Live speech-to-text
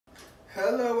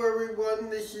Hello everyone,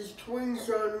 this is Twins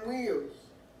on Wheels.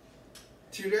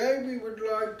 Today we would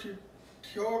like to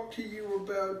talk to you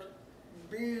about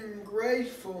being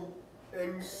grateful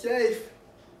and safe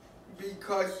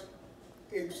because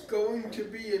it's going to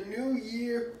be a new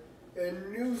year and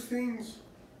new things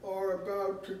are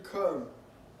about to come.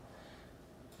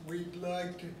 We'd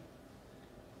like to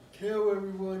tell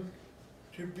everyone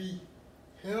to be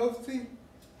healthy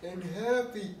and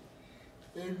happy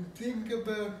and think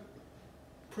about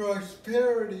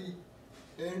prosperity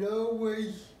and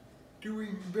always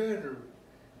doing better.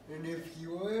 And if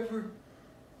you ever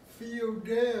feel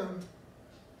down,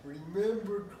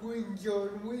 remember Twins on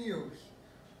Wheels.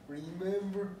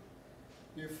 Remember,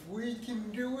 if we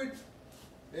can do it,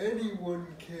 anyone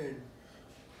can.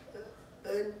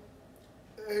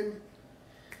 And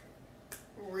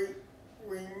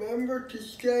remember to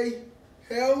stay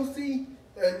healthy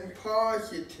and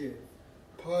positive.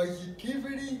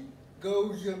 Positivity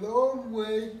goes a long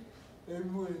way,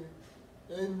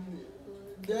 and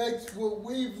that's what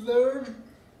we've learned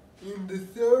in the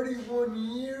 31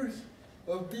 years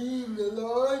of being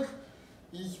alive,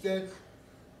 is that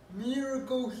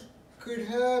miracles could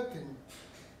happen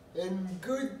and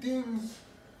good things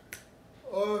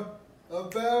are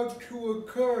about to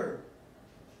occur,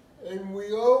 and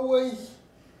we always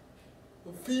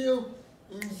feel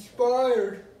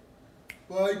inspired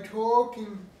by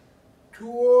talking to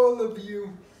all of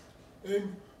you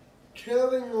and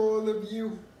telling all of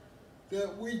you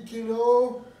that we can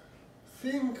all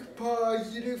think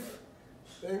positive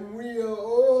and we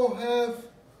all have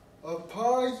a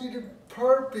positive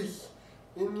purpose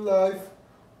in life.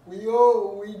 We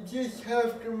just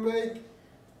have to make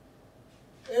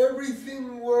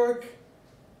everything work,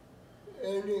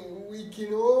 and we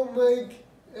can all make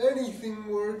anything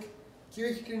work,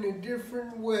 just in a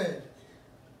different way.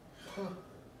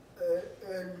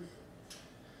 And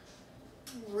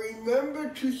remember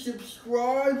to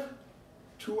subscribe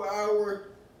to our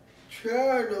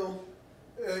channel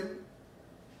and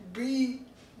be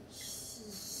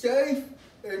safe,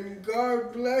 and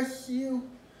God bless you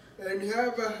and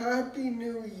have a happy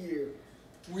new year.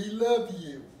 We love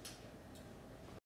you.